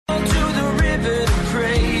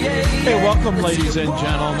Hey, welcome, ladies and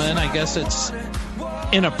gentlemen. I guess it's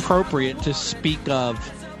inappropriate to speak of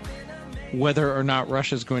whether or not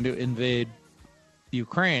Russia's going to invade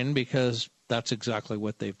Ukraine because that's exactly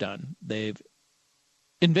what they've done. They've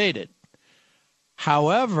invaded.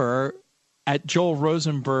 However, at Joel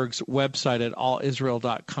Rosenberg's website at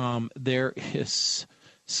allisrael.com, there is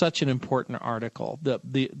such an important article.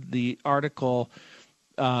 The article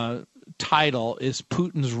title is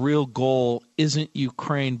Putin's real goal isn't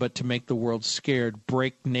Ukraine, but to make the world scared,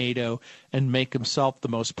 break NATO, and make himself the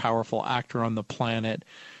most powerful actor on the planet.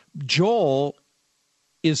 Joel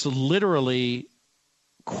is literally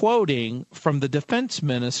quoting from the defense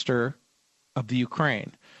minister of the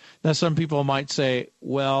Ukraine. Now, some people might say,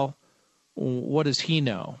 well, what does he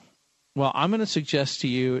know? Well, I'm going to suggest to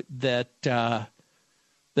you that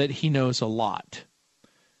he knows a lot.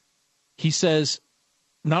 He says,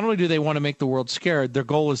 not only do they want to make the world scared, their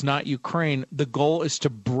goal is not Ukraine. The goal is to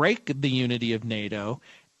break the unity of NATO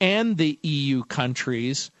and the EU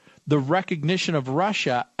countries, the recognition of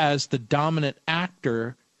Russia as the dominant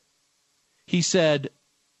actor. He said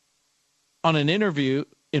on an interview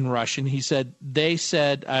in Russian, they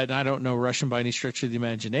said, and I don't know Russian by any stretch of the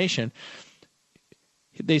imagination,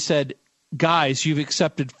 they said, guys, you've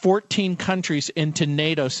accepted 14 countries into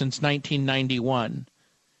NATO since 1991.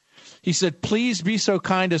 He said, please be so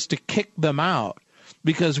kind as to kick them out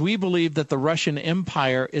because we believe that the Russian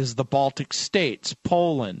Empire is the Baltic states,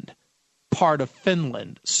 Poland, part of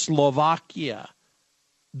Finland, Slovakia,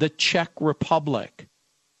 the Czech Republic.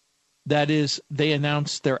 That is, they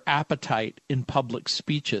announced their appetite in public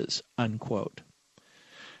speeches, unquote.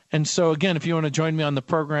 And so, again, if you want to join me on the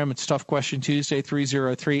program, it's Tough Question Tuesday,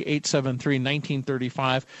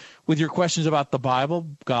 303-873-1935, with your questions about the Bible,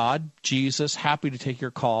 God, Jesus. Happy to take your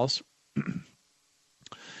calls.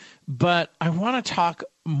 But I want to talk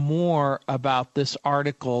more about this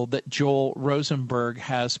article that Joel Rosenberg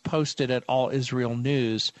has posted at All Israel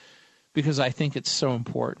News because I think it's so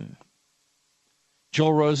important.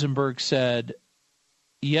 Joel Rosenberg said,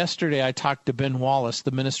 yesterday I talked to Ben Wallace,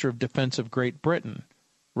 the Minister of Defense of Great Britain,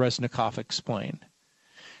 Reznikov explained.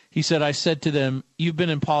 He said, I said to them, you've been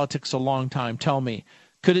in politics a long time. Tell me,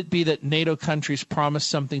 could it be that NATO countries promised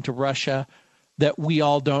something to Russia that we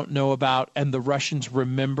all don't know about and the Russians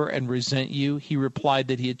remember and resent you? He replied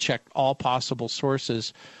that he had checked all possible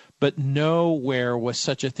sources, but nowhere was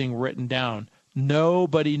such a thing written down.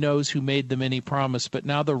 Nobody knows who made them any promise, but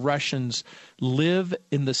now the Russians live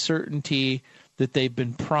in the certainty that they've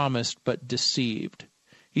been promised but deceived.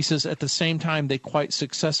 He says at the same time, they quite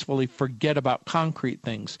successfully forget about concrete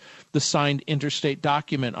things. The signed interstate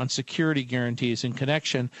document on security guarantees in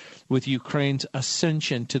connection with Ukraine's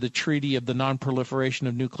ascension to the Treaty of the Non-Proliferation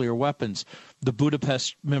of Nuclear Weapons, the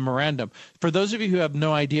Budapest Memorandum. For those of you who have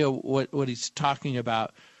no idea what he's talking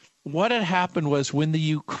about, what had happened was when the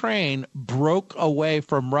Ukraine broke away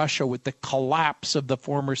from Russia with the collapse of the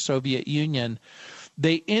former Soviet Union,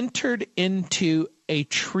 they entered into a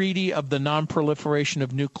treaty of the non-proliferation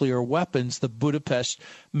of nuclear weapons, the Budapest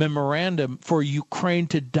Memorandum, for Ukraine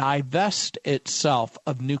to divest itself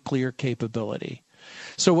of nuclear capability.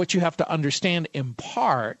 So what you have to understand in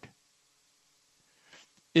part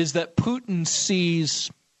is that Putin sees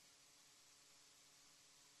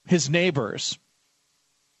his neighbors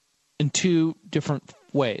in two different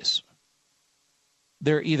ways.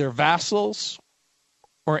 They're either vassals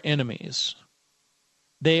or enemies.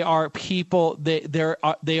 They are people,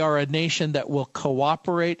 they are a nation that will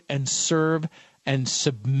cooperate and serve and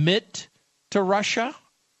submit to Russia,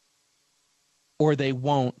 or they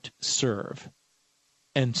won't serve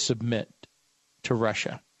and submit to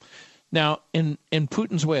Russia. Now, in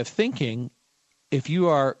Putin's way of thinking, if you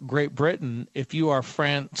are Great Britain, if you are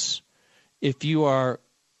France, if you are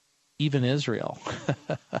even Israel,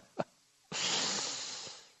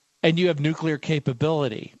 and you have nuclear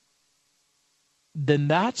capability, then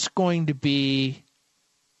that's going to be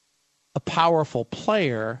a powerful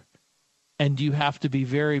player, and you have to be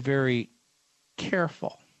very, very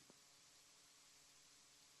careful.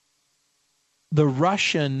 The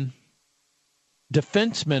Russian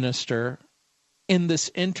defense minister in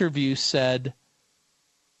this interview said,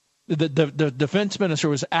 the defense minister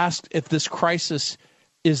was asked if this crisis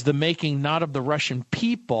is the making not of the Russian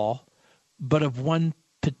people, but of one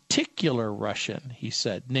particular Russian, he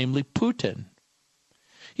said, namely Putin.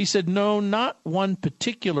 He said, no, not one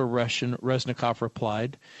particular Russian, Reznikov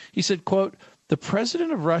replied. He said, quote, the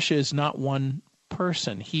president of Russia is not one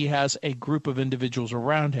person. He has a group of individuals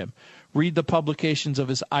around him. Read the publications of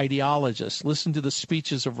his ideologists. Listen to the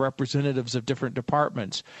speeches of representatives of different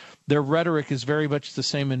departments. Their rhetoric is very much the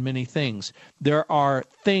same in many things. There are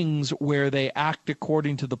things where they act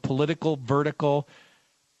according to the political vertical,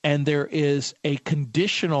 and there is a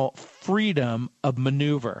conditional freedom of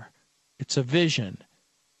maneuver. It's a vision.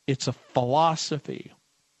 It's a philosophy.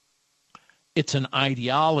 It's an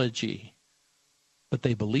ideology, but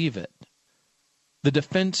they believe it. The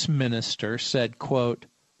defense minister said, quote,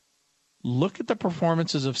 "Look at the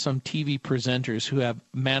performances of some TV presenters who have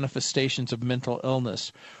manifestations of mental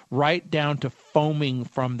illness, right down to foaming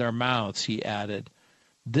from their mouths," he added.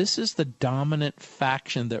 "This is the dominant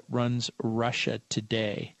faction that runs Russia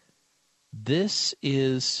today. This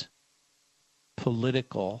is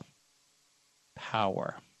political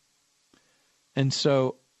power." And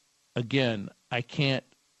so, again, I can't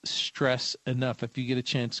stress enough. If you get a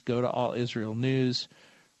chance, go to All Israel News,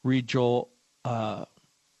 read Joel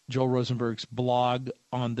Rosenberg's blog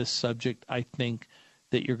on this subject. I think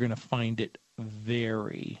that you're going to find it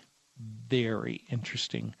very, very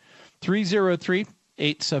interesting.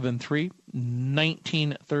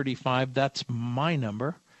 303-873-1935. That's my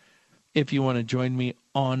number. If you want to join me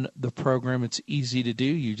on the program, it's easy to do.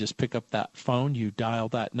 You just pick up that phone. You dial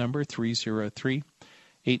that number,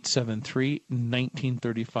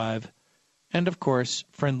 303-873-1935. And, of course,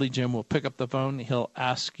 Friendly Jim will pick up the phone. He'll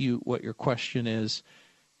ask you what your question is,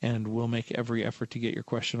 and we'll make every effort to get your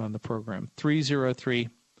question on the program.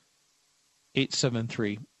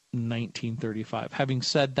 303-873-1935. Having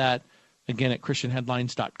said that, again, at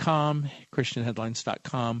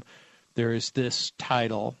ChristianHeadlines.com, there is this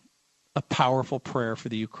title, "A Powerful Prayer for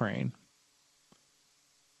the Ukraine."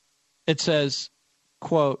 It says,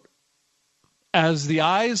 quote, "As the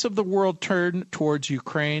eyes of the world turn towards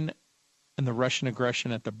Ukraine and the Russian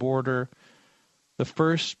aggression at the border, the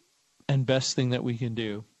first and best thing that we can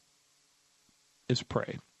do is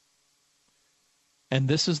pray." And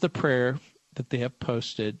this is the prayer that they have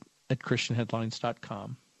posted at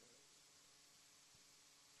ChristianHeadlines.com.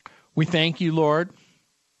 "We thank you, Lord,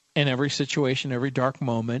 in every situation, every dark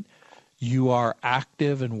moment. You are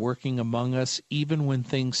active and working among us. Even when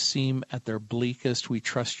things seem at their bleakest, we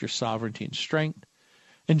trust your sovereignty and strength.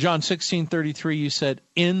 In John 16:33, you said,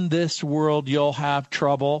 'In this world you'll have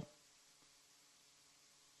trouble,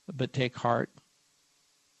 but take heart.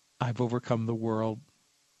 I've overcome the world.'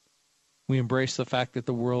 We embrace the fact that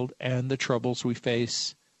the world and the troubles we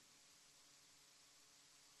face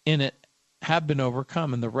in it have been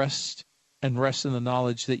overcome, and rest in the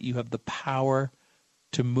knowledge that you have the power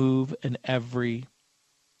to move in every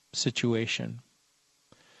situation."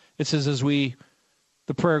 It says, the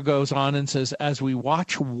prayer goes on and says, "As we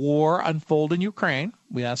watch war unfold in Ukraine,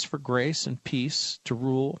 we ask for grace and peace to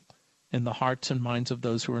rule in the hearts and minds of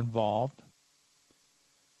those who are involved."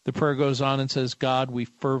 The prayer goes on and says, "God, we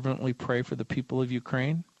fervently pray for the people of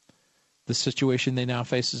Ukraine. The situation they now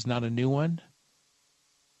face is not a new one.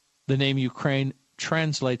 The name Ukraine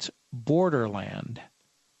translates borderland.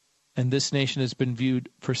 And this nation has been viewed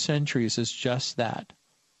for centuries as just that,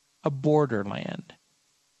 a borderland,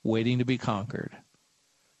 waiting to be conquered.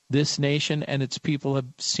 This nation and its people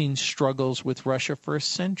have seen struggles with Russia for a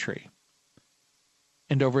century.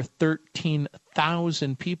 And over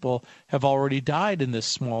 13,000 people have already died in this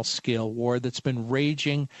small-scale war that's been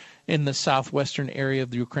raging in the southwestern area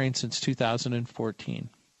of the Ukraine since 2014.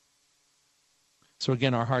 So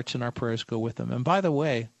again, our hearts and our prayers go with them. And by the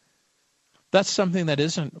way, that's something that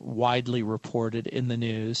isn't widely reported in the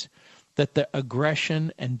news, that the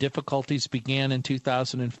aggression and difficulties began in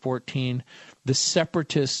 2014. The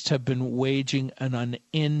separatists have been waging an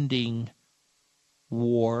unending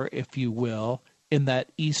war, if you will, in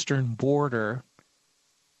that eastern border.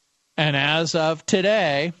 And as of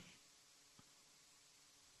today,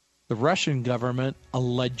 the Russian government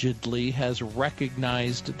allegedly has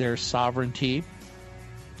recognized their sovereignty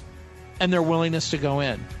and their willingness to go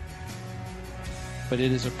in. But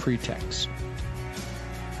it is a pretext.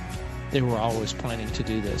 They were always planning to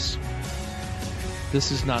do this.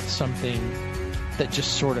 This is not something that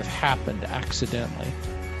just sort of happened accidentally.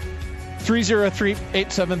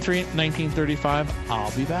 303-873-1935.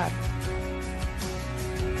 I'll be back.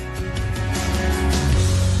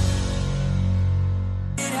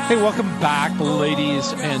 Hey, welcome back,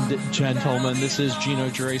 ladies and gentlemen. This is Gino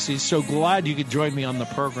Geraci. So glad you could join me on the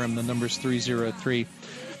program. The number's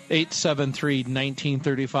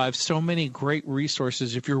 303-873-1935. So many great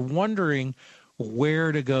resources. If you're wondering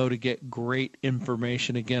where to go to get great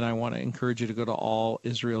information, again, I want to encourage you to go to All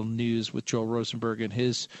Israel News with Joel Rosenberg and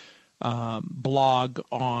his blog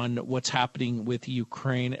on what's happening with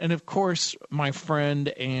Ukraine. And, of course, my friend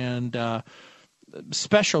and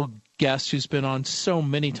special guest who's been on so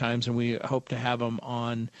many times, and we hope to have him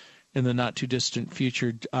on in the not-too-distant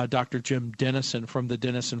future, Dr. Jim Dennison from the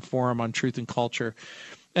Dennison Forum on Truth and Culture.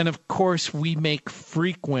 And, of course, we make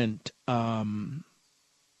frequent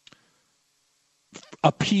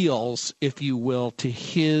appeals, if you will, to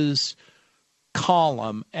his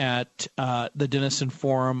column at the Dennison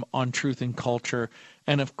Forum on Truth and Culture,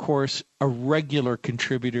 and, of course, a regular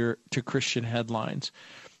contributor to Christian Headlines.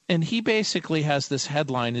 And he basically has this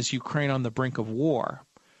headline, "Is Ukraine on the brink of war?"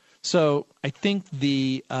 So I think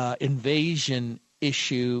the invasion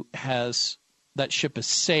issue that ship has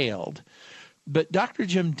sailed. But Dr.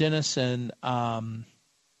 Jim Dennison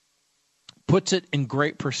puts it in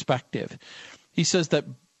great perspective. He says that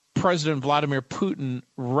President Vladimir Putin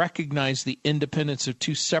recognized the independence of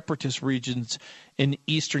two separatist regions in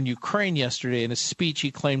eastern Ukraine yesterday. In a speech,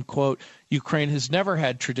 he claimed, quote, "Ukraine has never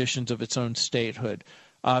had traditions of its own statehood,"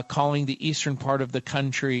 calling the eastern part of the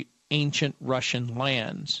country ancient Russian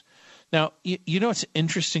lands. Now, you know what's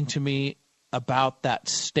interesting to me about that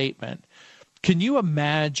statement? Can you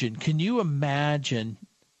imagine,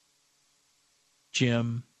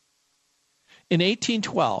 Jim, in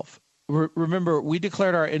 1812, remember, we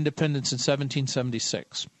declared our independence in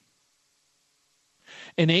 1776.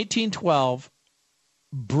 In 1812,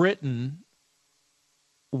 Britain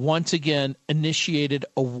once again initiated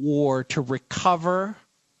a war to recover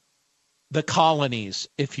the colonies,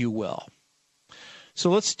 if you will. So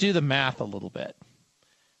let's do the math a little bit.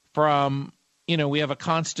 From, we have a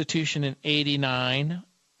constitution in 89,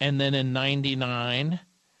 and then in 99,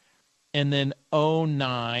 and then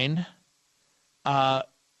 09.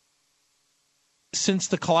 Since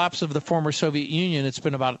the collapse of the former Soviet Union, it's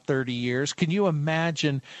been about 30 years. Can you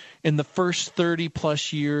imagine in the first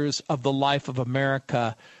 30-plus years of the life of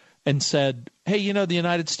America and said, hey, the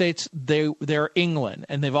United States, they're England,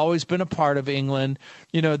 and they've always been a part of England.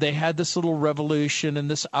 They had this little revolution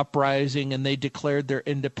and this uprising, and they declared their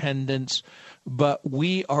independence, but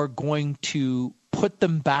we are going to put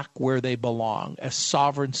them back where they belong as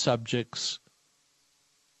sovereign subjects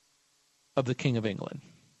of the King of England.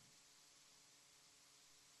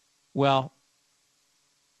 Well,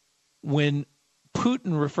 when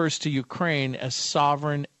Putin refers to Ukraine as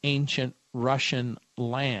sovereign ancient Russian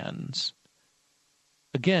lands,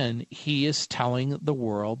 again, he is telling the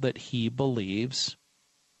world that he believes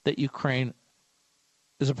that Ukraine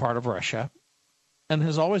is a part of Russia and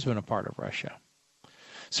has always been a part of Russia.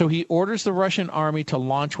 So he orders the Russian army to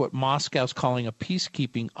launch what Moscow's calling a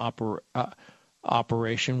peacekeeping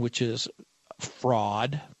operation, which is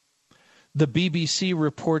fraud. The BBC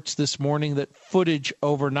reports this morning that footage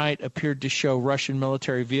overnight appeared to show Russian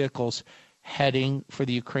military vehicles heading for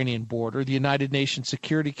the Ukrainian border. The United Nations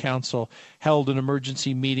Security Council held an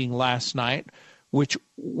emergency meeting last night, which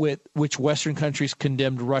Western countries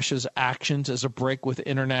condemned Russia's actions as a break with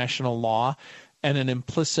international law and an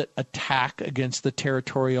implicit attack against the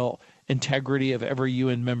territorial integrity of every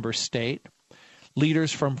UN member state.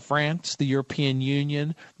 Leaders from France, the European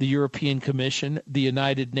Union, the European Commission, the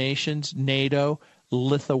United Nations, NATO,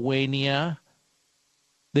 Lithuania,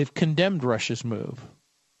 they've condemned Russia's move.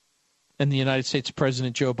 And the United States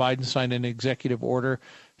President Joe Biden signed an executive order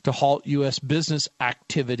to halt U.S. business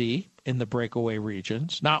activity in the breakaway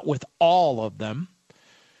regions, not with all of them.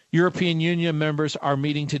 European Union members are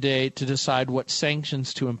meeting today to decide what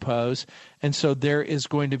sanctions to impose, and so there is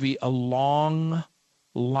going to be a long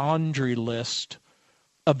laundry list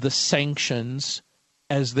of the sanctions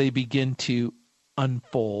as they begin to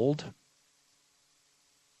unfold.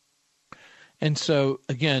 And so,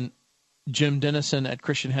 again, Jim Dennison at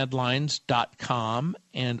ChristianHeadlines.com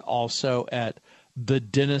and also at the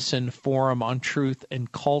Dennison Forum on Truth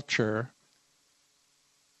and Culture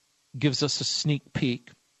gives us a sneak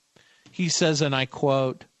peek. He says, and I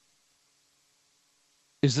quote,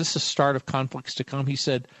 "Is this a start of conflicts to come?" He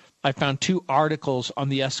said, "I found two articles on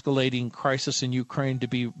the escalating crisis in Ukraine to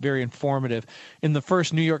be very informative. In the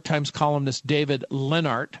first, New York Times columnist David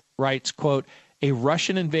Lennart writes, quote, a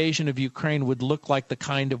Russian invasion of Ukraine would look like the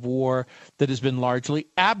kind of war that has been largely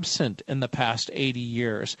absent in the past 80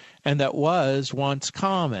 years and that was once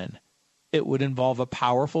common. It would involve a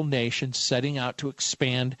powerful nation setting out to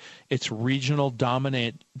expand its regional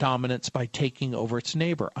dominance by taking over its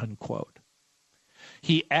neighbor," unquote.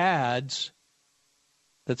 He adds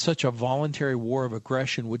that such a voluntary war of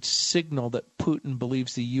aggression would signal that Putin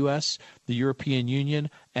believes the U.S., the European Union,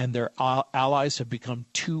 and their allies have become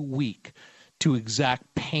too weak to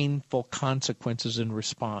exact painful consequences in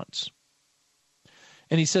response.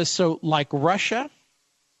 And he says, so like Russia,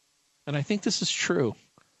 And I think this is true.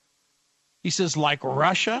 He says, like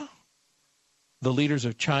Russia, the leaders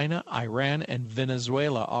of China, Iran, and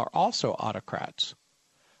Venezuela are also autocrats.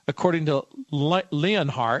 According to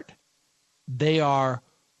Leonhardt, they are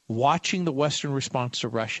watching the Western response to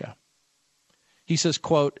Russia. He says,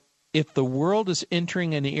 quote, if the world is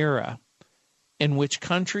entering an era in which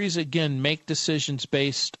countries again make decisions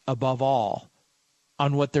based, above all,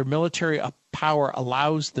 on what their military power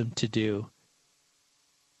allows them to do,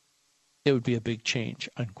 it would be a big change,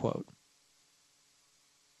 unquote.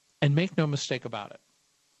 And make no mistake about it.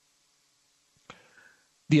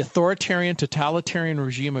 The authoritarian, totalitarian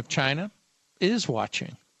regime of China is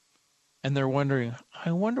watching. And they're wondering,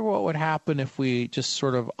 I wonder what would happen if we just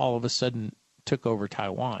sort of all of a sudden took over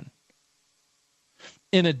Taiwan.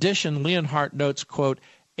 In addition, Leonhardt notes, quote,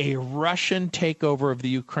 a Russian takeover of the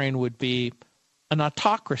Ukraine would be an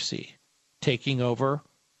autocracy taking over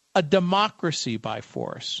a democracy by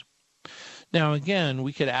force. Now, again,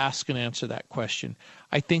 we could ask and answer that question.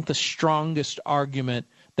 I think the strongest argument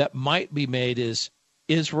that might be made is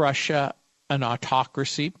Russia an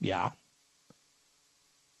autocracy? Yeah.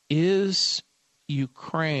 Is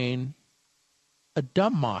Ukraine a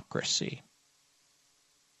democracy?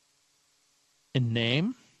 In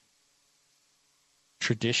name,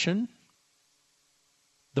 tradition,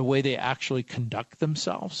 the way they actually conduct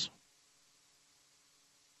themselves?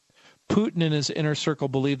 Putin and his inner circle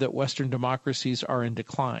believe that Western democracies are in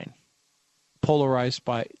decline, polarized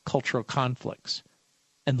by cultural conflicts,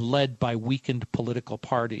 and led by weakened political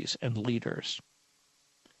parties and leaders.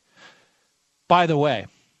 By the way,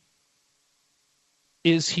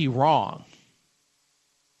 is he wrong?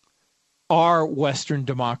 Are Western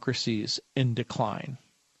democracies in decline?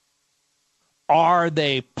 Are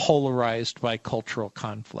they polarized by cultural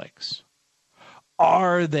conflicts?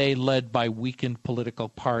 Are they led by weakened political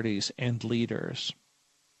parties and leaders?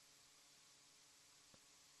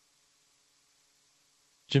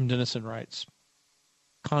 Jim Dennison writes,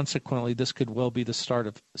 consequently, this could well be the start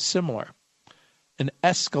of similar, an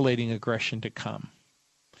escalating aggression to come.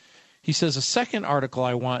 He says a second article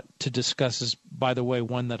I want to discuss is, by the way,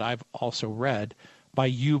 one that I've also read by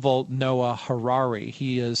Yuval Noah Harari.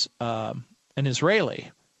 He is an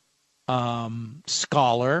Israeli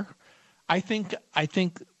scholar. I think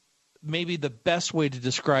maybe the best way to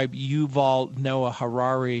describe Yuval Noah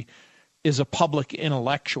Harari is a public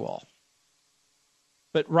intellectual.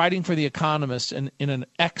 But writing for The Economist in an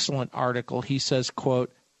excellent article, he says,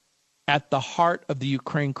 quote, at the heart of the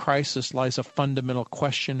Ukraine crisis lies a fundamental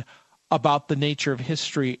question about the nature of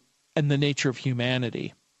history and the nature of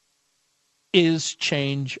humanity. Is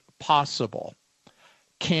change possible?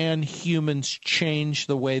 Can humans change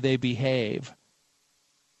the way they behave?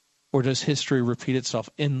 Or does history repeat itself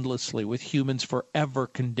endlessly, with humans forever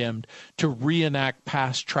condemned to reenact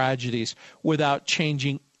past tragedies without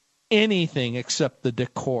changing anything except the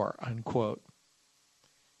decor, unquote?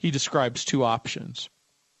 He describes two options.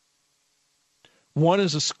 One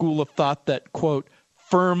is a school of thought that, quote,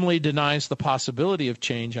 firmly denies the possibility of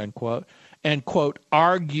change, unquote, and, quote,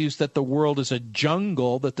 argues that the world is a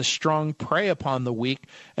jungle, that the strong prey upon the weak,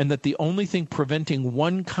 and that the only thing preventing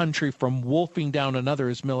one country from wolfing down another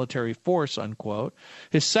is military force, unquote.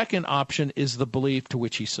 His second option is the belief, to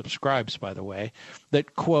which he subscribes, by the way,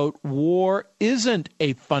 that, quote, war isn't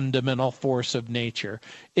a fundamental force of nature.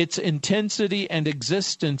 Its intensity and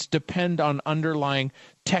existence depend on underlying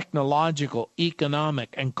technological,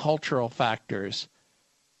 economic, and cultural factors.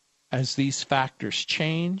 As these factors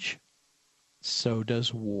change, so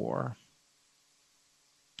does war.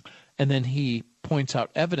 And then he points out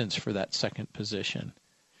evidence for that second position.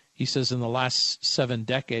 He says in the last 7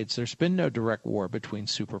 decades, there's been no direct war between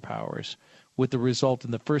superpowers. With the result,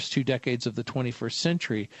 in the first 2 decades of the 21st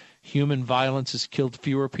century, human violence has killed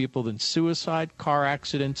fewer people than suicide, car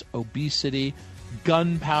accidents, obesity,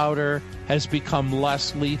 gunpowder has become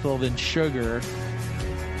less lethal than sugar.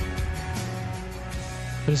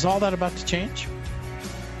 But is all that about to change?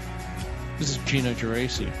 This is Gino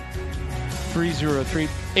Geraci.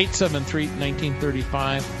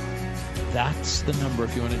 303-873-1935. That's the number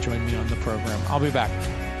if you want to join me on the program. I'll be back.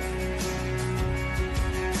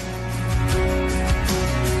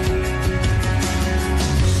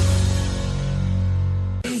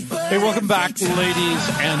 Hey, welcome back, ladies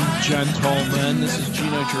and gentlemen. This is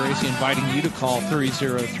Gino Geraci inviting you to call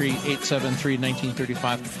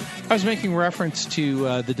 303-873-1935. I was making reference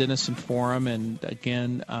to the Dennison Forum, and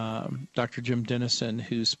again, Dr. Jim Dennison,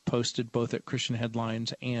 who's posted both at Christian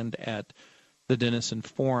Headlines and at the Dennison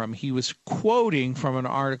Forum. He was quoting from an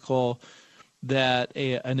article that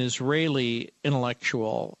an Israeli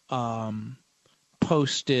intellectual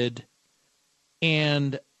posted,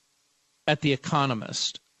 and at The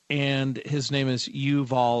Economist, and his name is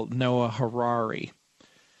Yuval Noah Harari.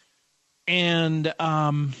 And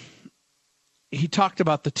he talked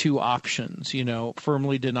about the two options,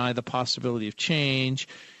 firmly deny the possibility of change.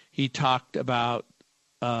 He talked about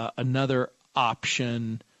another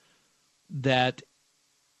option that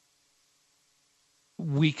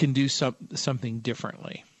we can do something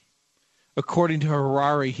differently. According to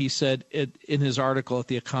Harari, he said in his article at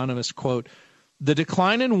The Economist, quote, "The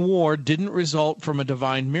decline in war didn't result from a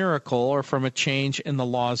divine miracle or from a change in the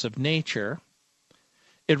laws of nature.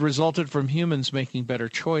 It resulted from humans making better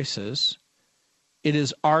choices. It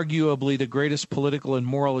is arguably the greatest political and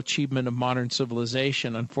moral achievement of modern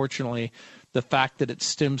civilization. Unfortunately, the fact that it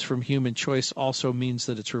stems from human choice also means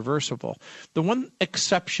that it's reversible." The one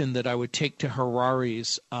exception that I would take to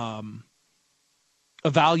Harari's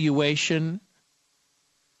evaluation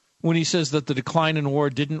when he says that the decline in war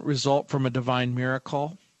didn't result from a divine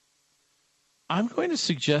miracle, I'm going to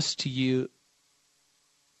suggest to you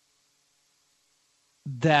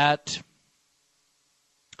that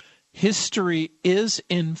history is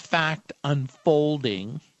in fact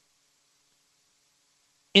unfolding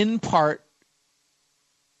in part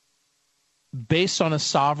based on a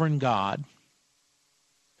sovereign God.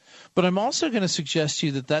 But I'm also going to suggest to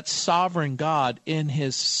you that sovereign God in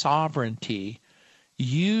his sovereignty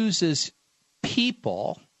uses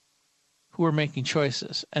people who are making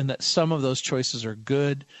choices, and that some of those choices are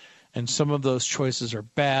good and some of those choices are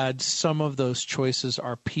bad. Some of those choices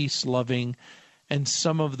are peace-loving and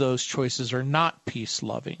some of those choices are not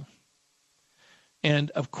peace-loving. And,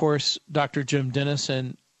 of course, Dr. Jim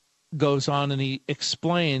Dennison goes on and he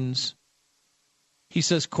explains, he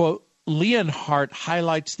says, quote, "Leonhardt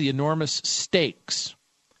highlights the enormous stakes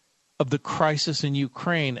of the crisis in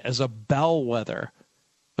Ukraine as a bellwether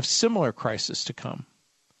of similar crisis to come.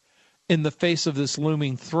 In the face of this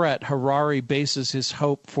looming threat, Harari bases his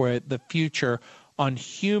hope for the future on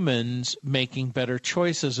humans making better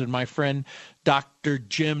choices." And my friend Dr.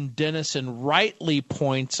 Jim Dennison rightly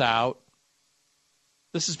points out,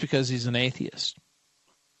 this is because he's an atheist.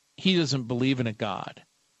 He doesn't believe in a God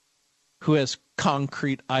who has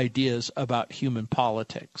concrete ideas about human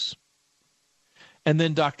politics. And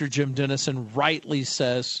then Dr. Jim Dennison rightly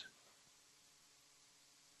says,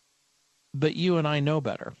 but you and I know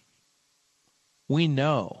better. We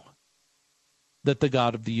know that the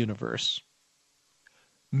God of the universe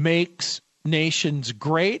makes nations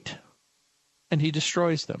great and he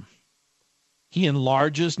destroys them. He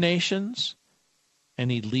enlarges nations and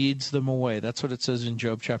he leads them away. That's what it says in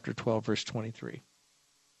Job chapter 12, verse 23.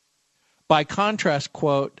 By contrast,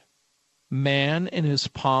 quote, "Man in his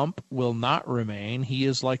pomp will not remain. He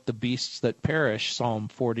is like the beasts that perish," Psalm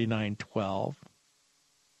 49:12.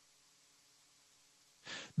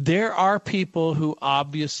 There are people who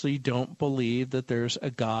obviously don't believe that there's a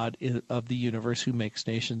God of the universe who makes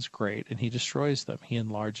nations great, and he destroys them. He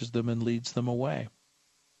enlarges them and leads them away.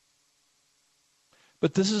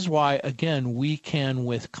 But this is why, again, we can,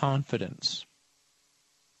 with confidence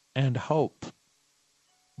and hope,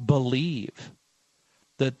 believe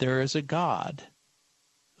that there is a God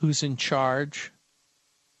who's in charge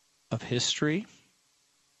of history,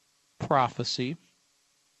 prophecy,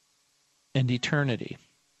 and eternity.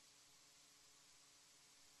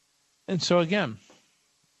 And so again,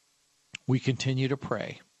 we continue to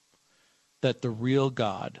pray that the real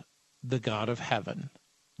God, the God of heaven,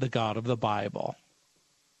 the God of the Bible,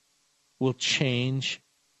 will change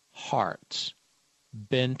hearts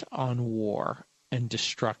bent on war and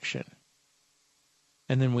destruction.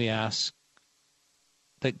 And then we ask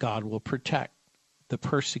that God will protect the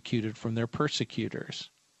persecuted from their persecutors.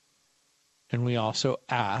 And we also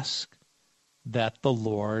ask that the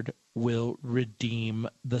Lord will redeem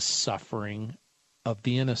the suffering of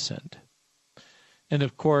the innocent. And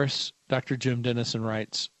of course, Dr. Jim Dennison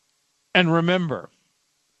writes, and remember,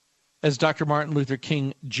 as Dr. Martin Luther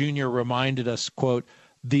King Jr. reminded us, quote,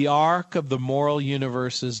 "The arc of the moral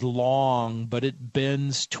universe is long, but it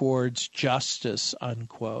bends towards justice,"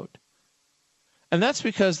 unquote. And that's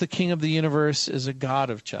because the King of the universe is a God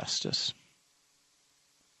of justice.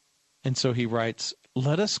 And so he writes,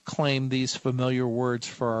 "Let us claim these familiar words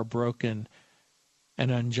for our broken and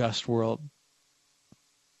unjust world."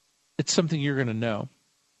 It's something you're going to know.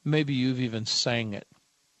 Maybe you've even sang it.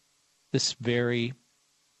 This very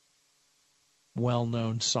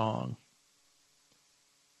well-known song.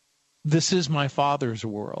 "This is my Father's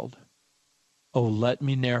world. Oh, let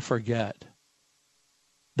me ne'er forget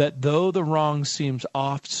that though the wrong seems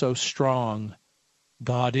oft so strong,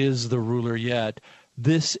 God is the ruler yet.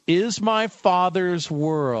 This is my Father's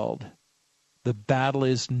world. The battle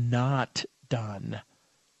is not done.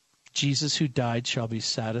 Jesus who died shall be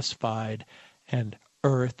satisfied, and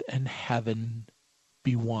earth and heaven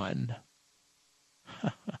be one.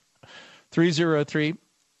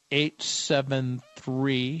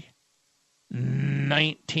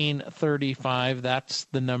 303-873-1935. That's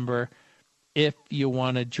the number if you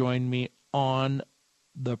want to join me on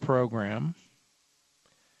the program.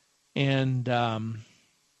 And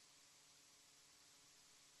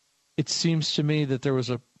it seems to me that there was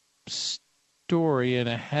a story in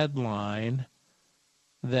a headline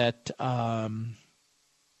that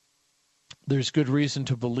there's good reason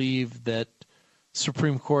to believe that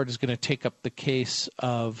Supreme Court is going to take up the case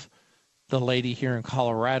of the lady here in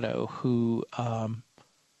Colorado who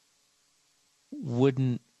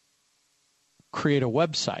wouldn't create a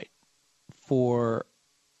website for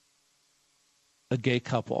a gay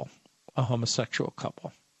couple, a homosexual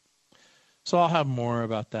couple. So I'll have more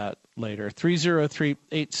about that later.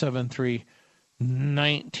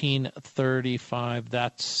 303-873-1935.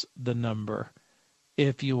 That's the number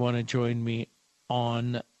if you want to join me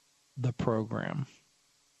on the program.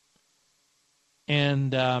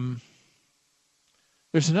 And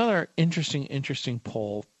there's another interesting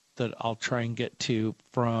poll that I'll try and get to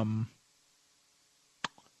from,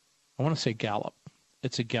 I want to say Gallup.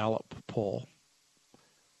 It's a Gallup poll,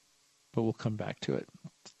 but we'll come back to it.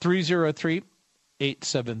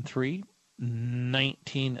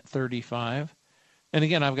 303-873-1935. And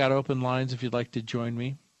again, I've got open lines if you'd like to join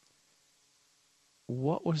me.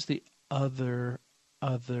 What was the other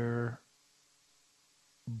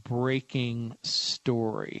breaking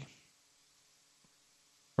story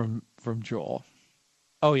from Joel?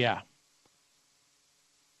 Oh, yeah.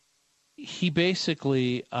 He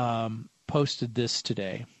basically posted this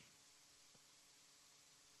today.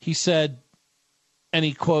 He said, and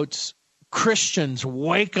he quotes, "Christians,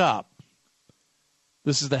 wake up."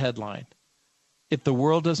 This is the headline. "If the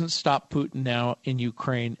world doesn't stop Putin now in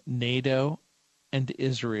Ukraine, NATO and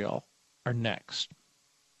Israel are next."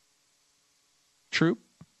 True.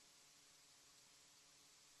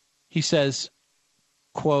 He says,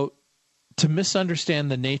 quote, "To misunderstand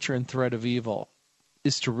the nature and threat of evil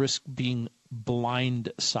is to risk being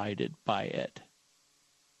blindsided by it."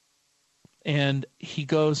 And he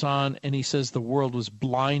goes on and he says the world was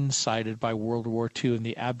blindsided by World War II and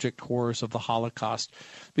the abject horrors of the Holocaust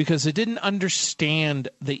because it didn't understand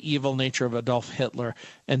the evil nature of Adolf Hitler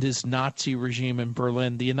and his Nazi regime in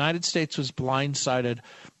Berlin. The United States was blindsided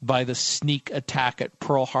by the sneak attack at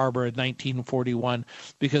Pearl Harbor in 1941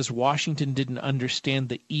 because Washington didn't understand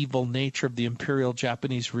the evil nature of the Imperial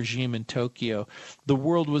Japanese regime in Tokyo. The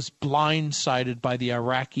world was blindsided by the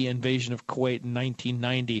Iraqi invasion of Kuwait in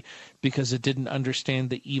 1990 because it didn't understand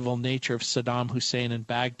the evil nature of Saddam Hussein in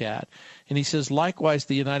Baghdad. And he says, likewise,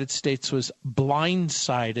 the United States was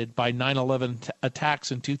blindsided by 9/11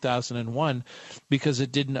 attacks in 2001 because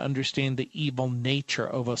it didn't understand the evil nature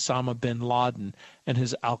of Osama bin Laden and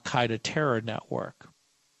his al-Qaeda terror network.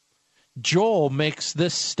 Joel makes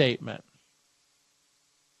this statement.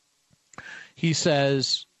 He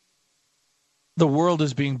says, the world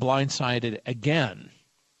is being blindsided again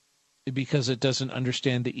because it doesn't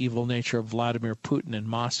understand the evil nature of Vladimir Putin in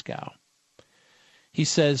Moscow. He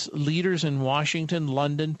says leaders in Washington,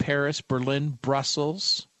 London, Paris, Berlin,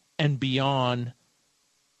 Brussels, and beyond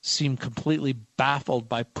seem completely baffled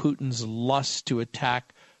by Putin's lust to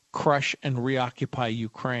attack, crush, and reoccupy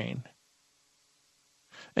Ukraine.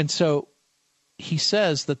 And so he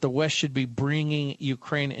says that the West should be bringing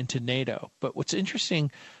Ukraine into NATO. But what's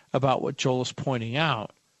interesting about what Joel is pointing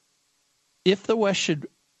out, if the West should,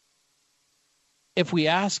 if we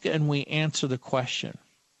ask and we answer the question,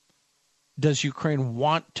 does Ukraine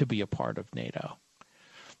want to be a part of NATO?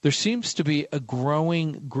 There seems to be a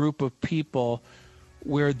growing group of people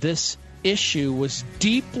where this issue was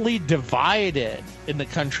deeply divided in the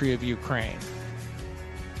country of Ukraine.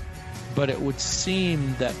 But it would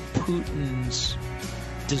seem that Putin's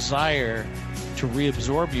desire to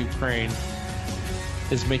reabsorb Ukraine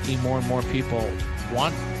is making more and more people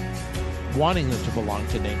wanting them to belong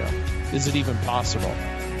to NATO. Is it even possible?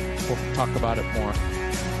 We'll talk about it more.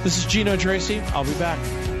 This is Gino Geraci. I'll be back.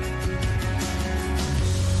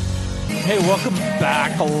 Hey, welcome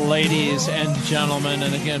back, ladies and gentlemen.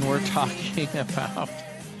 And again, we're talking about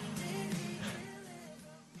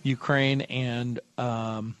Ukraine and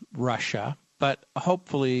Russia, but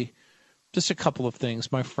hopefully just a couple of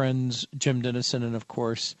things. My friends Jim Dennison and, of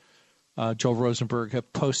course, Joel Rosenberg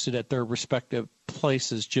have posted at their respective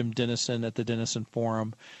places, Jim Dennison at the Dennison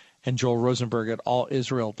Forum and Joel Rosenberg at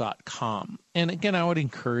allisrael.com. And again, I would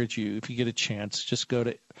encourage you, if you get a chance, just go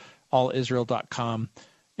to allisrael.com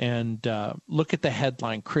and look at the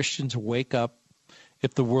headline, Christians Wake Up.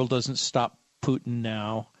 if the world doesn't stop Putin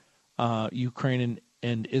now, Ukraine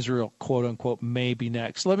and Israel, quote unquote, may be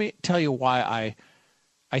next. Let me tell you why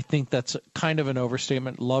I think that's kind of an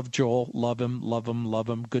overstatement. Love Joel, love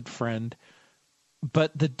him, good friend.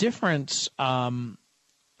 But the difference,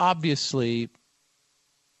 obviously,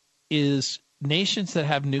 is nations that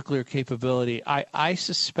have nuclear capability. I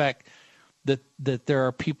suspect that there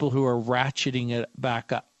are people who are ratcheting it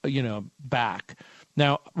back up, back.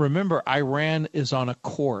 Now, remember, Iran is on a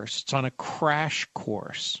course. It's on a crash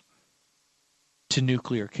course to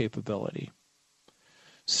nuclear capability.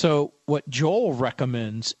 So what Joel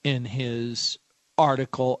recommends in his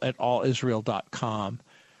article at allisrael.com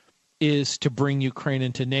is to bring Ukraine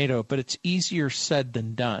into NATO, but it's easier said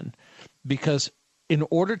than done, because in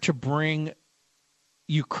order to bring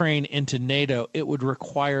Ukraine into NATO, it would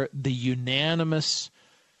require the unanimous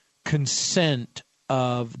consent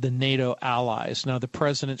of the NATO allies. Now, the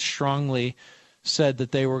president strongly said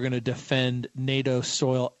that they were going to defend NATO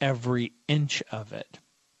soil every inch of it.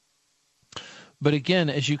 But again,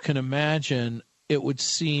 as you can imagine, it would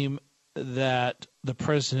seem that the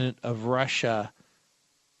president of Russia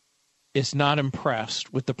is not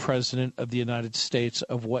impressed with the president of the United States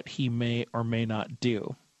of what he may or may not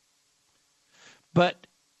do. But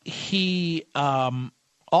he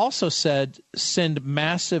also said send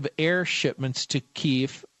massive air shipments to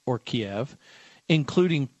Kiev,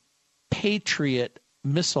 including Patriot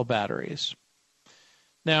missile batteries.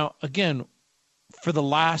 Now, again, for the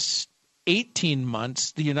last 18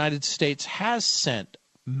 months, the United States has sent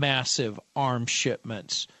massive arms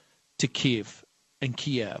shipments to Kiev.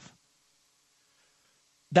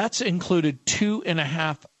 That's included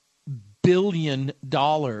 $2.5 billion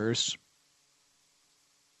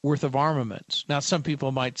worth of armaments. Now, some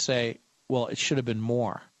people might say, well, it should have been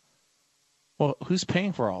more. Well, who's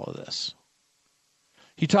paying for all of this?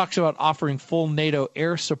 He talks about offering full NATO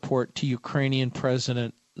air support to Ukrainian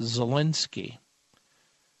President Zelensky.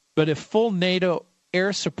 But if full NATO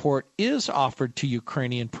air support is offered to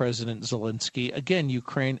Ukrainian President Zelensky, again,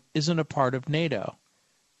 Ukraine isn't a part of NATO.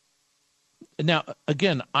 Now,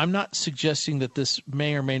 again, I'm not suggesting that this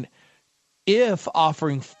may or may not. If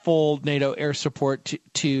offering full NATO air support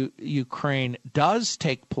to Ukraine does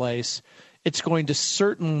take place, it's going to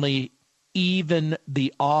certainly even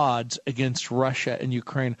the odds against Russia and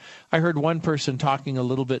Ukraine. I heard one person talking a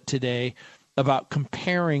little bit today about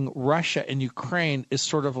comparing Russia and Ukraine is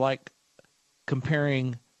sort of like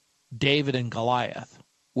comparing David and Goliath,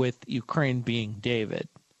 with Ukraine being David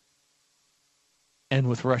and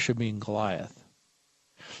with Russia being Goliath.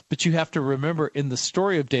 But you have to remember, in the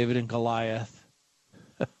story of David and Goliath,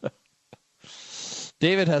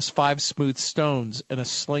 David has 5 smooth stones and a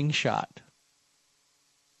slingshot.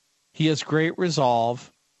 He has great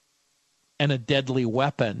resolve and a deadly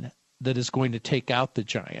weapon that is going to take out the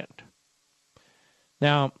giant.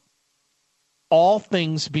 Now, all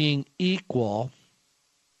things being equal,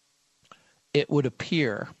 it would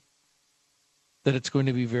appear that it's going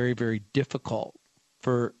to be very, very difficult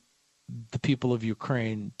for the people of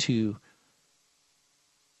Ukraine to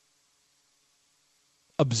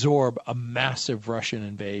absorb a massive Russian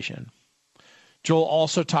invasion. Joel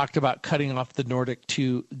also talked about cutting off the Nordic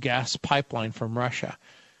 2 gas pipeline from Russia.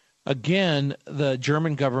 Again, the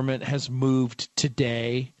German government has moved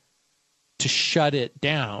today to shut it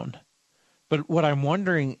down. But what I'm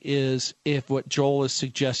wondering is if what Joel is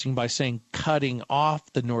suggesting by saying cutting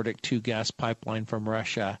off the Nordic 2 gas pipeline from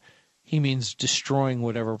Russia, he means destroying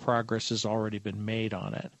whatever progress has already been made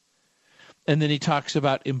on it. And then he talks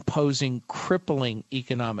about imposing crippling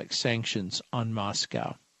economic sanctions on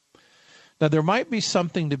Moscow. Now, there might be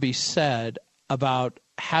something to be said about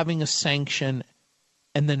having a sanction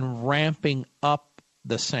and then ramping up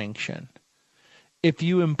the sanction. If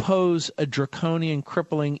you impose a draconian,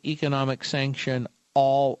 crippling economic sanction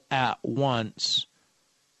all at once,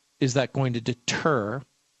 is that going to deter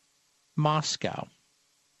Moscow?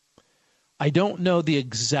 I don't know the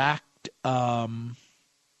exact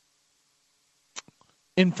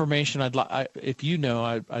information. If you know,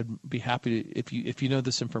 I'd be happy to, if you know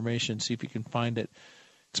this information, see if you can find it.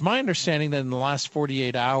 It's my understanding that in the last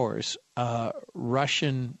 48 hours,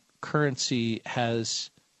 Russian currency has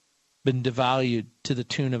been devalued to the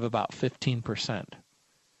tune of about 15%.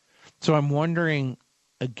 So I'm wondering,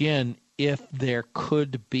 again, if there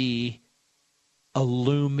could be a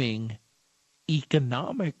looming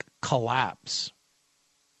economic collapse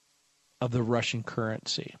of the Russian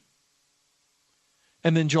currency.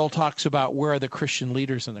 And then Joel talks about where are the Christian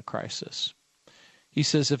leaders in the crisis. He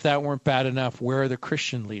says if that weren't bad enough, where are the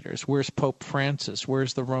Christian leaders? Where's Pope Francis?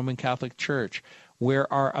 Where's the Roman Catholic Church?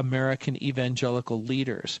 Where are American evangelical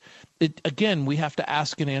leaders? Again, we have to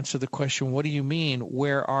ask and answer the question, what do you mean?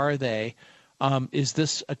 Where are they? Is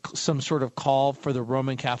this some sort of call for the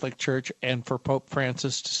Roman Catholic Church and for Pope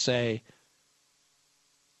Francis to say,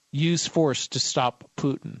 use force to stop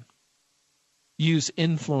Putin? Use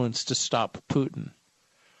influence to stop Putin?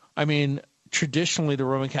 I mean, traditionally, the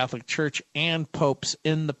Roman Catholic Church and popes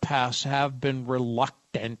in the past have been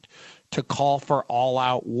reluctant to call for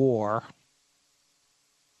all-out war.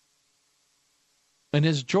 And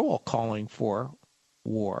is Joel calling for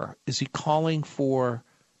war? Is he calling for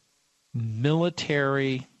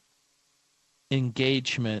military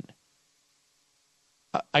engagement?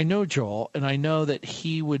 I know Joel, and I know that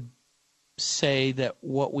he would say that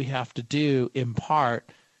what we have to do, in part,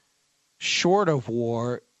 short of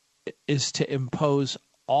war, is to impose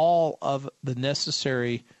all of the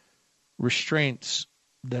necessary restraints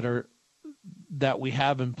that we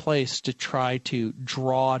have in place to try to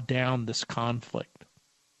draw down this conflict.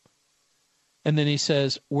 And then he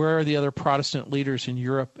says, where are the other Protestant leaders in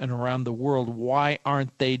Europe and around the world? Why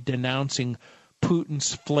aren't they denouncing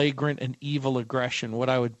Putin's flagrant and evil aggression? What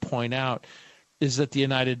I would point out is that the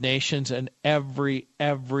United Nations and every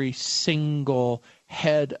single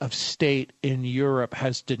head of state in Europe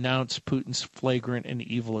has denounced Putin's flagrant and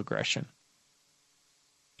evil aggression.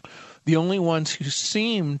 The only ones who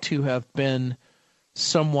seem to have been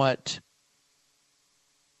somewhat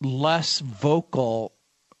less vocal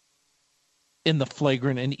in the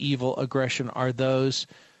flagrant and evil aggression are those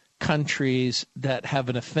countries that have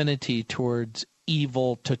an affinity towards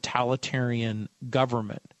evil totalitarian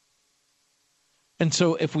government. And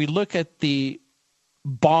so if we look at the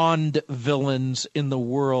Bond villains in the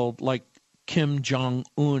world like Kim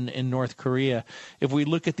Jong-un in North Korea, if we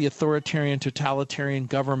look at the authoritarian totalitarian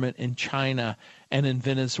government in China and in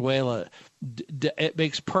Venezuela, it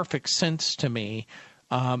makes perfect sense to me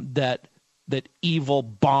that evil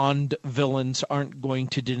Bond villains aren't going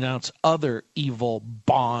to denounce other evil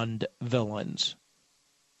Bond villains.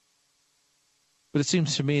 But it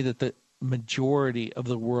seems to me that the majority of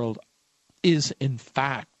the world is, in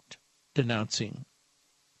fact, denouncing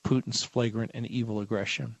Putin's flagrant and evil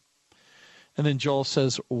aggression. And then Joel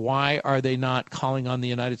says, why are they not calling on the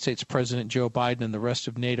United States President Joe Biden and the rest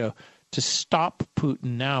of NATO to stop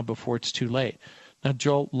Putin now before it's too late? Now,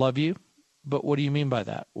 Joel, love you, but what do you mean by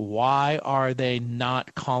that? Why are they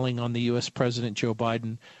not calling on the U.S. President Joe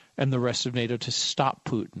Biden and the rest of NATO to stop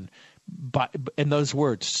Putin? In those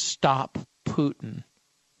words, stop Putin.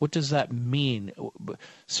 What does that mean?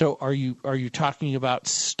 So are you talking about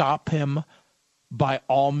stop him by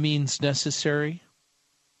all means necessary?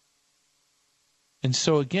 And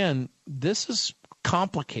so again, this is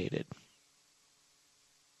complicated.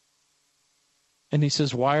 And he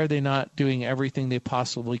says, why are they not doing everything they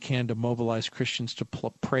possibly can to mobilize Christians to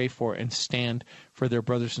pray for and stand for their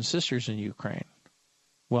brothers and sisters in Ukraine?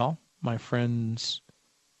 Well, my friends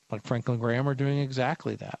like Franklin Graham are doing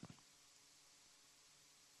exactly that.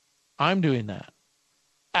 I'm doing that,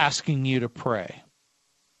 asking you to pray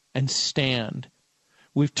and stand.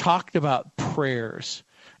 We've talked about prayers,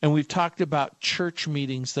 and we've talked about church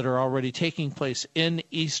meetings that are already taking place in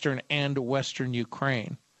eastern and western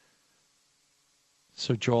Ukraine.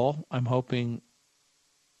 So, Joel, I'm hoping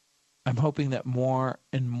that more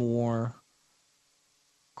and more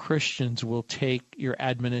Christians will take your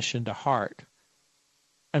admonition to heart,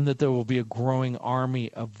 and that there will be a growing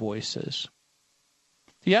army of voices.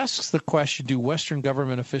 He asks the question, do Western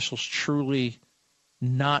government officials truly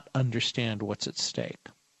not understand what's at stake?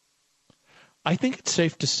 I think it's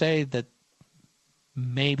safe to say that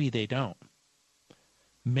maybe they don't.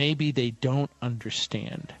 Maybe they don't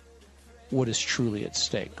understand what is truly at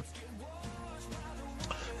stake.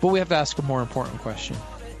 But we have to ask a more important question.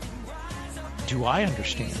 Do I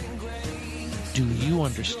understand? Do you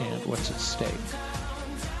understand what's at stake?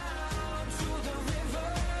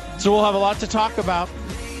 So we'll have a lot to talk about.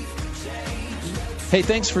 Hey,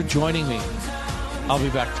 thanks for joining me. I'll be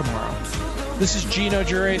back tomorrow. This is Gino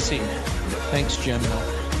Geraci. Thanks,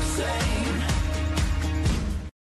 Gino.